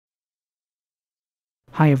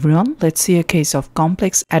Hi everyone, let's see a case of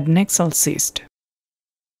complex adnexal cyst.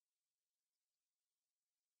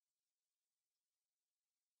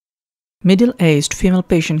 Middle-aged female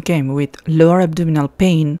patient came with lower abdominal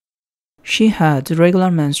pain. She had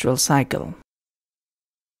regular menstrual cycle.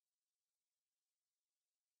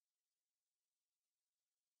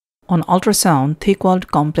 On ultrasound,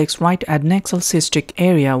 thick-walled complex right adnexal cystic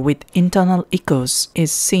area with internal echoes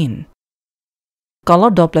is seen.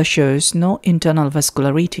 Color Doppler shows no internal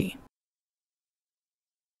vascularity.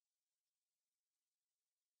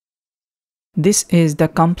 This is the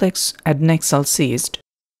complex adnexal cyst.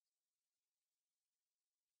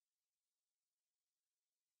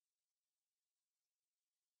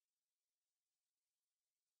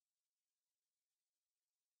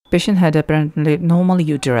 Patient had apparently normal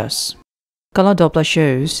uterus. Color Doppler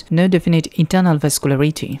shows no definite internal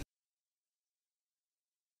vascularity.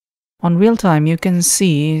 On real time, you can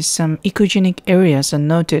see some echogenic areas are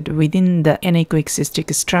noted within the anechoic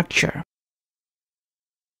cystic structure.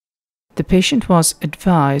 The patient was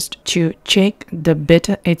advised to check the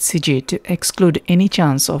beta HCG to exclude any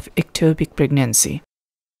chance of ectopic pregnancy.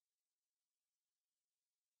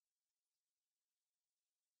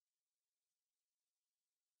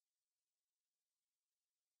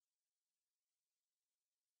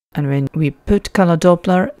 And when we put color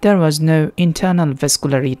Doppler, there was no internal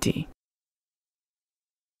vascularity.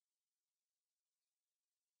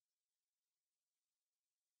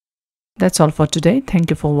 That's all for today. Thank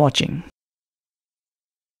you for watching.